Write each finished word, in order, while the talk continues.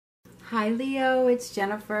Hi Leo, it's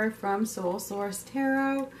Jennifer from Soul Source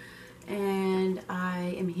Tarot, and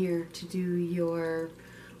I am here to do your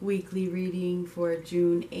weekly reading for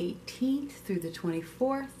June 18th through the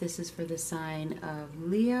 24th. This is for the sign of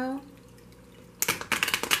Leo.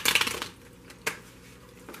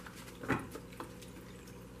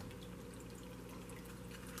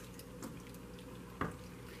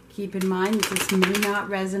 Keep in mind that this may not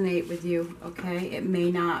resonate with you, okay? It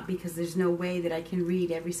may not, because there's no way that I can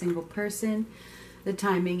read every single person. The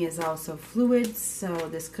timing is also fluid, so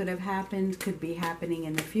this could have happened, could be happening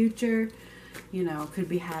in the future, you know, could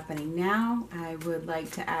be happening now. I would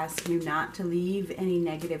like to ask you not to leave any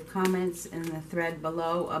negative comments in the thread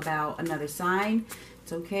below about another sign.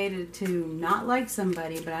 It's okay to not like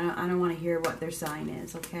somebody, but I don't want to hear what their sign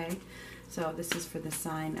is, okay? So this is for the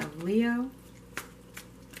sign of Leo.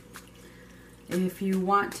 If you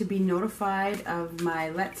want to be notified of my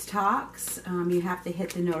Let's Talks, you have to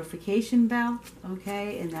hit the notification bell,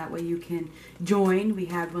 okay? And that way you can join. We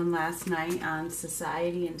had one last night on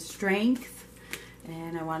Society and Strength.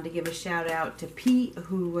 And I wanted to give a shout out to Pete,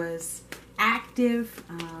 who was active.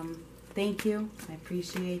 Thank you. I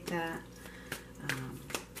appreciate that.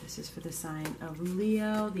 This is for the sign of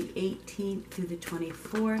Leo, the 18th through the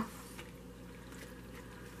 24th.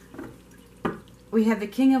 We have the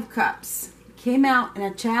King of Cups. Came out in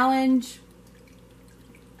a challenging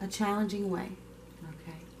way,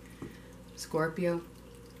 okay? Scorpio,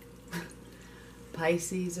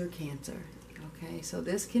 Pisces, or Cancer, okay? So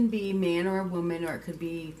this can be man or a woman, or it could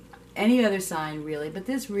be any other sign, really, but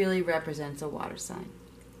this really represents a water sign.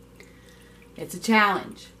 It's a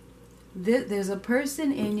challenge. There's a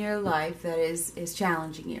person in your life that is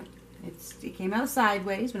challenging you. It came out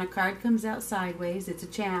sideways. When a card comes out sideways, it's a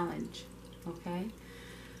challenge, okay?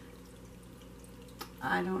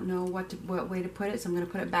 I don't know what way to put it, so I'm going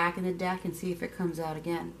to put it back in the deck and see if it comes out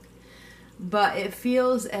again. But it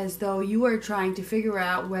feels as though you are trying to figure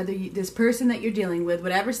out whether this person that you're dealing with,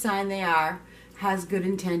 whatever sign they are, has good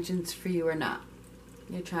intentions for you or not.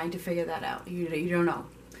 You're trying to figure that out. You don't know.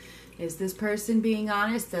 Is this person being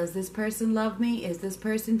honest? Does this person love me? Is this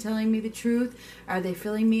person telling me the truth? Are they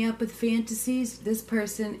filling me up with fantasies? This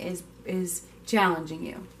person is challenging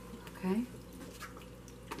you. Okay?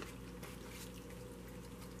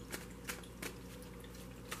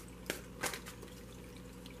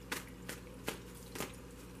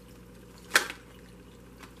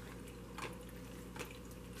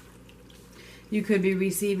 You could be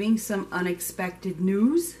receiving some unexpected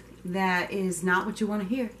news that is not what you want to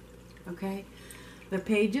hear, okay? The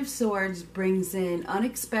Page of Swords brings in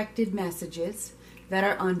unexpected messages that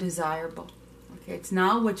are undesirable, okay? It's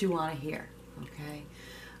not what you want to hear, okay?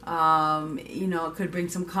 You know, it could bring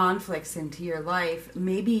some conflicts into your life.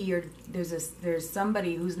 Maybe there's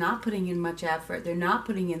somebody who's not putting in much effort. They're not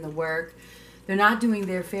putting in the work. They're not doing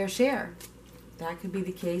their fair share. That could be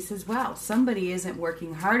the case as well. Somebody isn't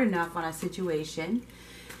working hard enough on a situation,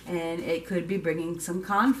 and it could be bringing some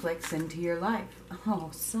conflicts into your life. Oh,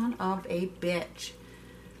 son of a bitch.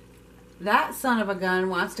 That son of a gun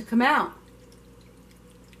wants to come out.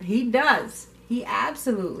 He does. He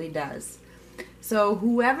absolutely does. So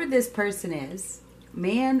whoever this person is,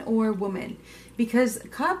 man or woman, because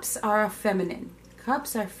cups are feminine.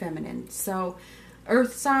 Cups are feminine. So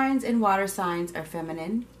earth signs and water signs are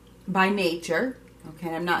feminine by nature,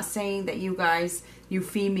 okay? I'm not saying that you guys, you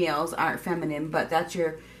females, aren't feminine, but that's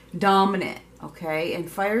your dominant, okay? And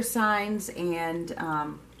fire signs and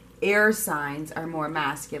air signs are more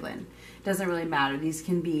masculine. Doesn't really matter. These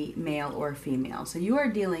can be male or female. So you are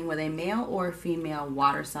dealing with a male or female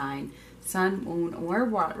water sign, sun, moon, or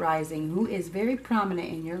rising, who is very prominent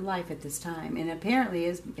in your life at this time, and apparently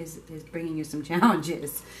is bringing you some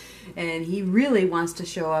challenges. And he really wants to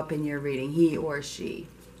show up in your reading, he or she.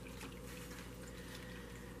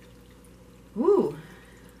 Ooh,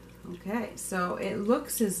 okay, so it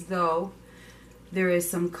looks as though there is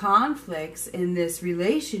some conflicts in this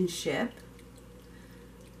relationship.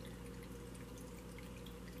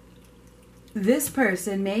 This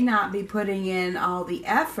person may not be putting in all the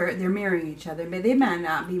effort. They're mirroring each other, but they might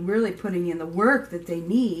not be really putting in the work that they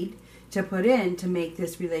need to put in to make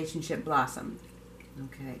this relationship blossom.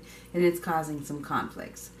 Okay, and it's causing some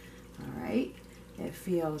conflicts. All right, it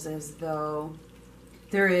feels as though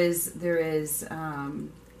there is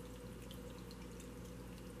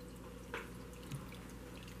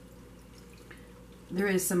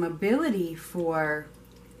some ability for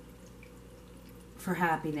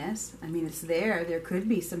happiness. I mean, it's there. There could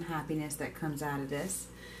be some happiness that comes out of this.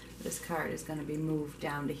 This card is going to be moved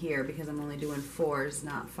down to here because I'm only doing 4s,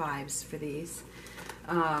 not 5s for these.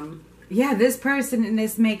 Yeah, this person, and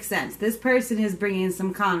this makes sense. This person is bringing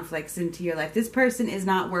some conflicts into your life. This person is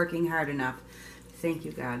not working hard enough. Thank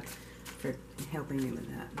you, God, for helping me with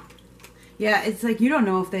that. Yeah, it's like you don't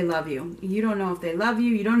know if they love you. You don't know if they love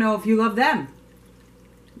you. You don't know if you love them.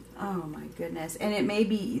 Oh, my goodness. And it may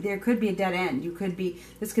be, there could be a dead end.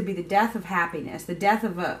 This could be the death of happiness, the death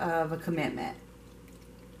of a commitment,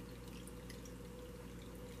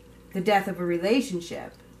 the death of a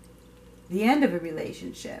relationship. The end of a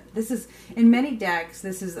relationship. This is, in many decks,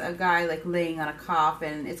 this is a guy like laying on a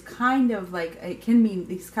coffin. It's kind of like, it can mean,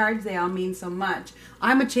 these cards, they all mean so much.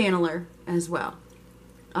 I'm a channeler as well.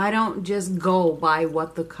 I don't just go by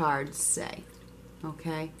what the cards say.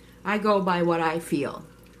 Okay? I go by what I feel.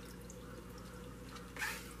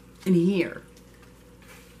 And hear.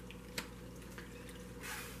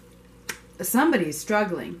 Somebody's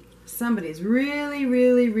struggling. Somebody's really,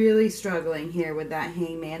 really, really struggling here with that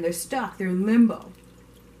hangman. They're stuck. They're in limbo.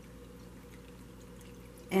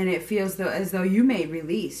 And it feels as though you may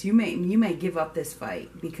release. You may give up this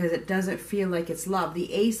fight because it doesn't feel like it's love.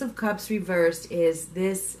 The Ace of Cups reversed is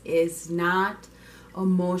this is not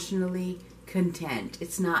emotionally content.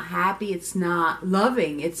 It's not happy. It's not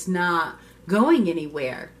loving. It's not going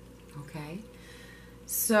anywhere. Okay?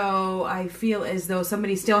 So I feel as though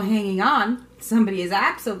somebody's still hanging on. Somebody is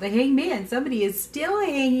absolutely the hangman. Somebody is still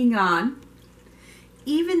hanging on,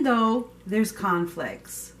 even though there's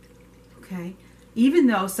conflicts. Okay, even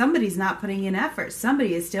though somebody's not putting in effort,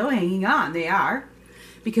 somebody is still hanging on. They are,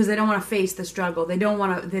 because they don't want to face the struggle. They don't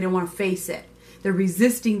want to. They don't want to face it. They're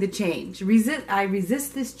resisting the change. I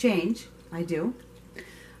resist this change. I do.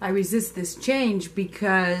 I resist this change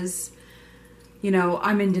because, you know,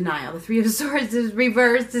 I'm in denial. The Three of Swords is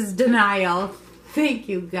reversed is denial. Thank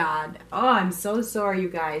you, God. Oh, I'm so sorry, you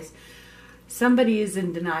guys. Somebody is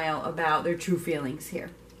in denial about their true feelings here.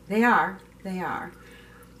 They are. They are.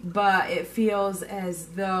 But it feels as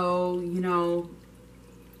though, you know,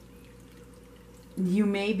 you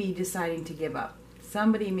may be deciding to give up.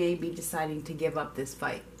 Somebody may be deciding to give up this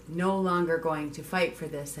fight. No longer going to fight for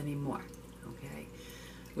this anymore. Okay?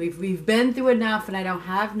 We've been through enough, and I don't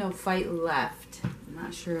have no fight left. I'm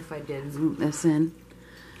not sure if I did zoom this in.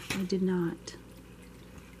 I did not.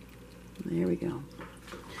 There we go.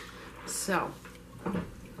 So.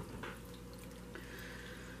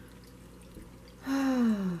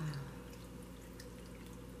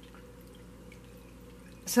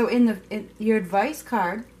 So in your advice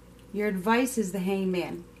card, your advice is the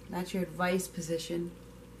Hangman. That's your advice position.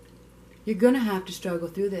 You're going to have to struggle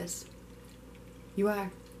through this. You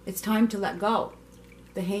are. It's time to let go.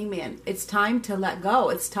 The Hangman. It's time to let go.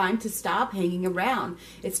 It's time to stop hanging around.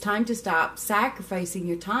 It's time to stop sacrificing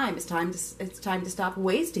your time. It's time to stop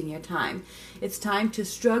wasting your time. It's time to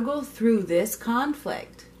struggle through this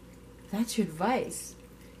conflict. That's your advice.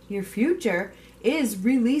 Your future is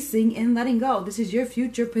releasing and letting go. This is your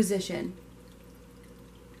future position.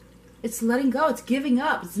 It's letting go. It's giving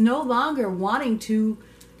up. It's no longer wanting to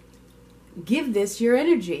give this your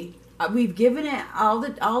energy. We've given it all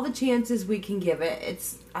the chances we can give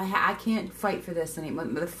it. I can't fight for this anymore.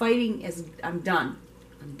 The fighting is, I'm done.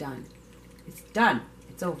 I'm done. It's done.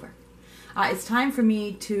 It's over. It's time for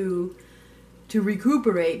me to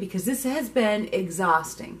recuperate, because this has been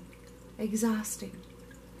exhausting. Exhausting.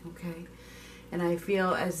 Okay? And I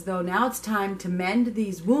feel as though now it's time to mend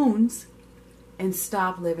these wounds and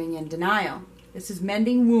stop living in denial. This is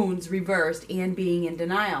mending wounds reversed and being in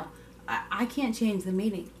denial. I can't change the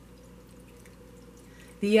meaning.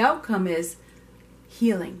 The outcome is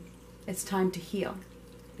healing. It's time to heal.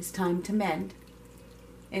 It's time to mend.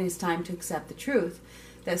 And it's time to accept the truth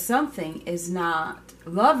that something is not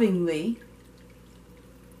lovingly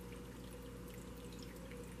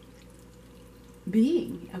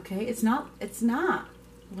being. Okay? It's not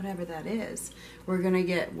whatever that is. We're gonna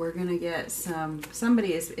get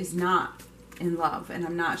somebody is not in love, and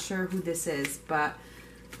I'm not sure who this is, but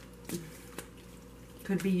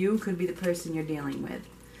could be you, could be the person you're dealing with,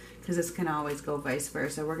 because this can always go vice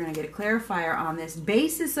versa. We're going to get a clarifier on this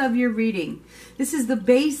basis of your reading. This is the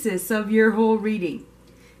basis of your whole reading.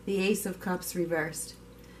 The Ace of Cups reversed.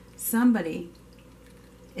 Somebody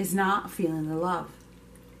is not feeling the love.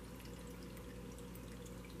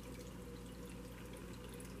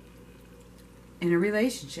 In a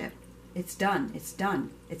relationship. It's done. It's done.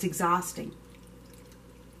 It's exhausting.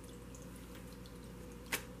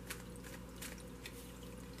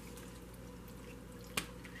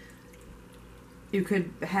 You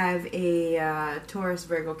could have a Taurus,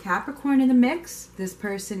 Virgo, Capricorn in the mix. This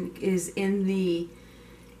person is in the,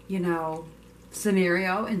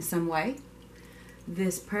 scenario in some way.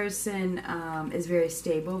 This person is very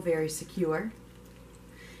stable, very secure.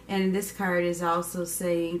 And this card is also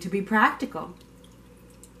saying to be practical.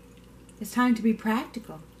 It's time to be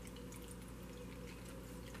practical.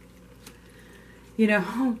 You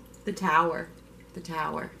know, the Tower. The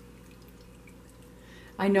Tower.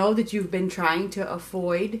 I know that you've been trying to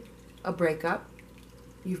avoid a breakup.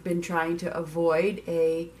 You've been trying to avoid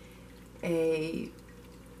a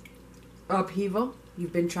upheaval.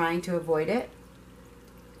 You've been trying to avoid it.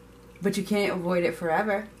 But you can't avoid it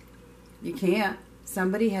forever. You can't.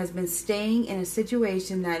 Somebody has been staying in a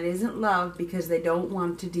situation that isn't love because they don't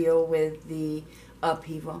want to deal with the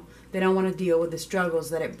upheaval. They don't want to deal with the struggles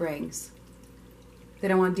that it brings. They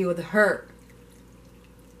don't want to deal with the hurt.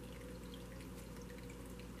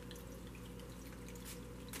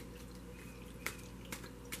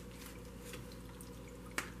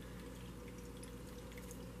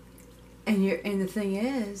 And the thing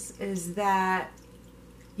is that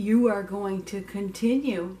you are going to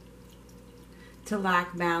continue to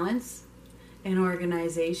lack balance and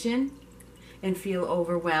organization and feel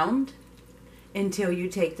overwhelmed until you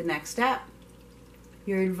take the next step.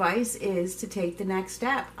 Your advice is to take the next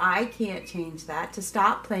step. I can't change that. To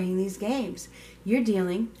stop playing these games. You're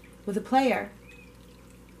dealing with a player.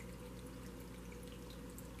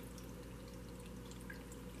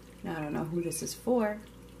 Now, I don't know who this is for.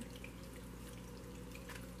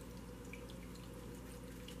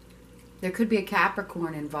 There could be a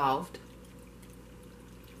Capricorn involved.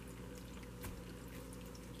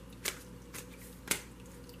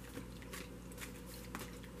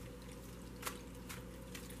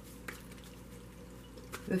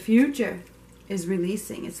 The future is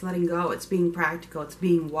releasing. It's letting go. It's being practical. It's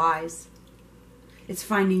being wise. It's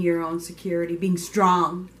finding your own security, being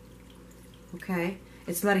strong. Okay?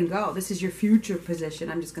 It's letting go. This is your future position.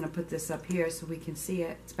 I'm just going to put this up here so we can see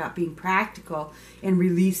it. It's about being practical and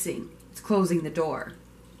releasing. It's closing the door.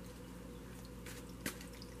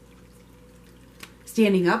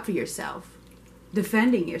 Standing up for yourself.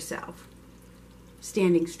 Defending yourself.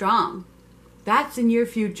 Standing strong. That's in your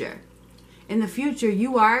future. In the future,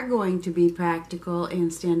 you are going to be practical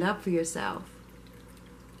and stand up for yourself.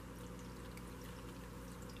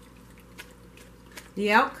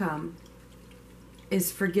 The outcome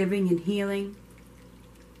is forgiving and healing,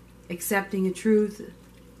 accepting a truth,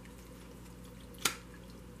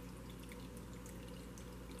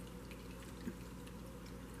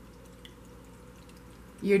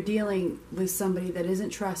 you're dealing with somebody that isn't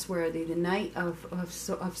trustworthy. The Knight of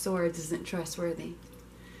Swords isn't trustworthy.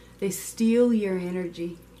 They steal your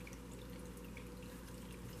energy.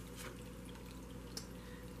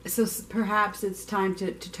 So perhaps it's time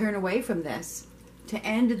to turn away from this, to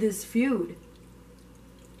end this feud.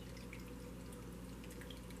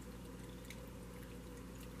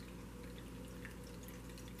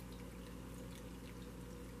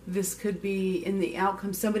 This could be in the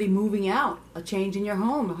outcome somebody moving out, a change in your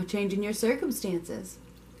home, a change in your circumstances.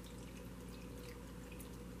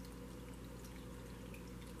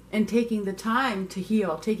 And taking the time to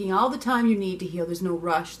heal, taking all the time you need to heal. There's no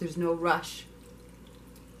rush. There's no rush.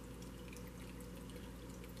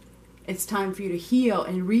 It's time for you to heal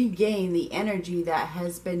and regain the energy that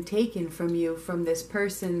has been taken from you from this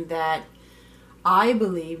person that I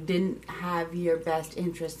believe didn't have your best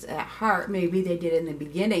interests at heart. Maybe they did in the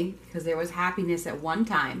beginning because there was happiness at one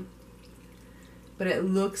time. But it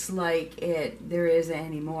looks like there isn't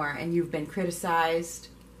anymore. And you've been criticized.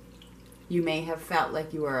 You may have felt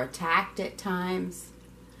like you were attacked at times.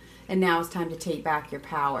 And now it's time to take back your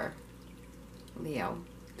power, Leo.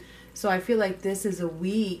 So I feel like this is a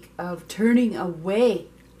week of turning away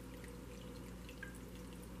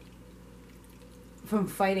from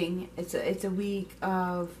fighting. It's a week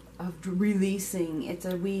of releasing. It's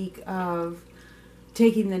a week of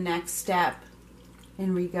taking the next step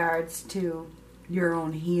in regards to your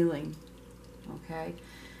own healing. Okay?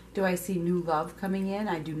 Do I see new love coming in?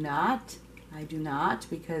 I do not. I do not,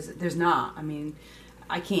 because there's not. I mean,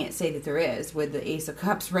 I can't say that there is with the Ace of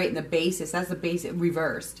Cups right in the basis. That's the basic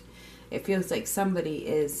reversed. It feels like somebody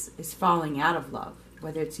is falling out of love,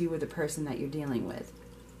 whether it's you or the person that you're dealing with.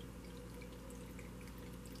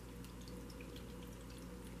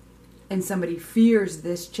 And somebody fears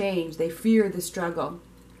this change. They fear the struggle.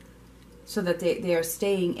 So that they are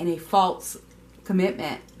staying in a false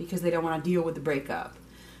commitment because they don't want to deal with the breakup.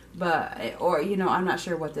 But, or, you know, I'm not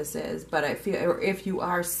sure what this is, but I feel, or if you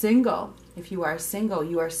are single,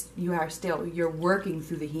 you are still, you're working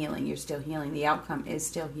through the healing. You're still healing. The outcome is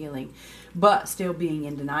still healing, but still being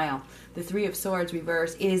in denial. The Three of Swords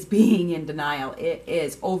reverse is being in denial. It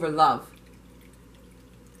is over love.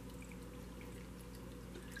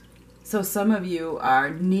 So some of you are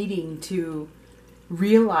needing to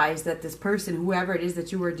realize that this person, whoever it is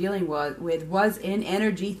that you were dealing with, was an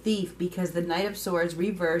energy thief, because the Knight of Swords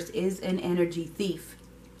reverse is an energy thief.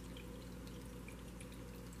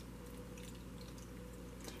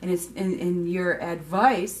 And your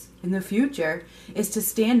advice in the future is to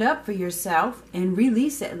stand up for yourself and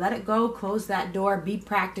release it. Let it go. Close that door. Be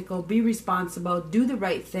practical. Be responsible. Do the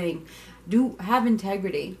right thing. Have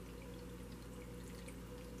integrity.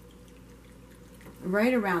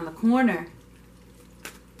 Right around the corner.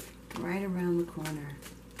 Right around the corner.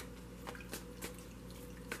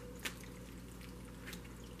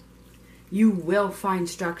 You will find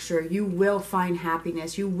structure. You will find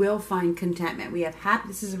happiness. You will find contentment. We have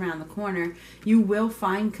this is around the corner. You will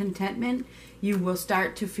find contentment. You will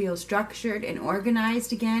start to feel structured and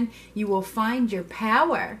organized again. You will find your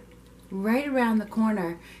power right around the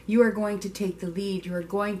corner. You are going to take the lead. You are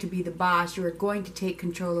going to be the boss. You are going to take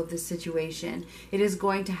control of the situation. It is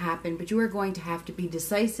going to happen, but you are going to have to be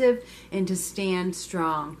decisive and to stand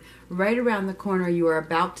strong. Right around the corner, you are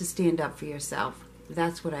about to stand up for yourself.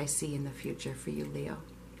 That's what I see in the future for you, Leo.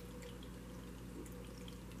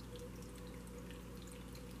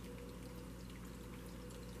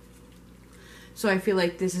 So I feel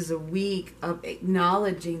like this is a week of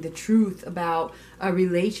acknowledging the truth about a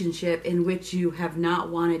relationship in which you have not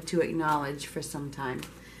wanted to acknowledge for some time.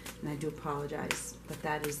 And I do apologize, but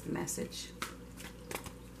that is the message.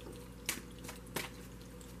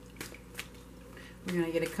 We're going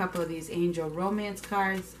to get a couple of these angel romance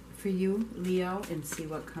cards for you, Leo, and see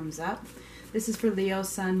what comes up. This is for Leo,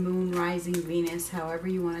 Sun, Moon, Rising, Venus, however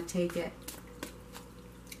you want to take it.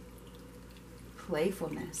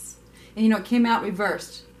 Playfulness. And you know, it came out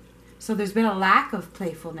reversed. So there's been a lack of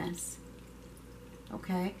playfulness.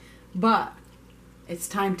 Okay? But it's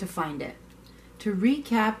time to find it. To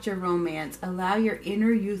recapture romance, allow your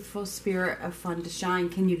inner youthful spirit of fun to shine.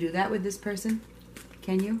 Can you do that with this person?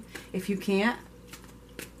 Can you? If you can't,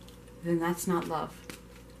 then that's not love.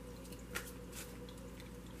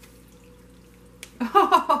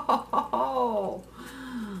 Oh,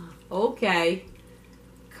 okay.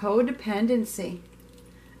 Codependency.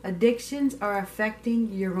 Addictions are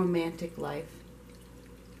affecting your romantic life.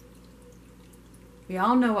 We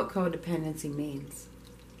all know what codependency means.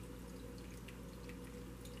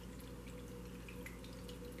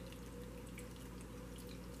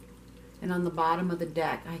 And on the bottom of the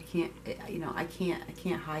deck, I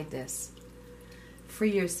can't hide this.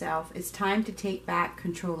 Free yourself. It's time to take back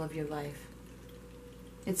control of your life.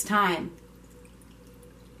 It's time.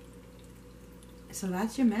 So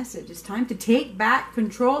that's your message. It's time to take back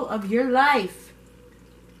control of your life.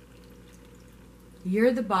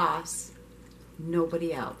 You're the boss,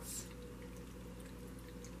 nobody else.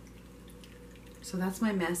 So that's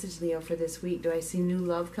my message, Leo, for this week. Do I see new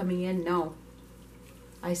love coming in? No.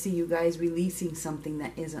 I see you guys releasing something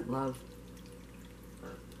that isn't love.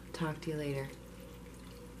 Talk to you later.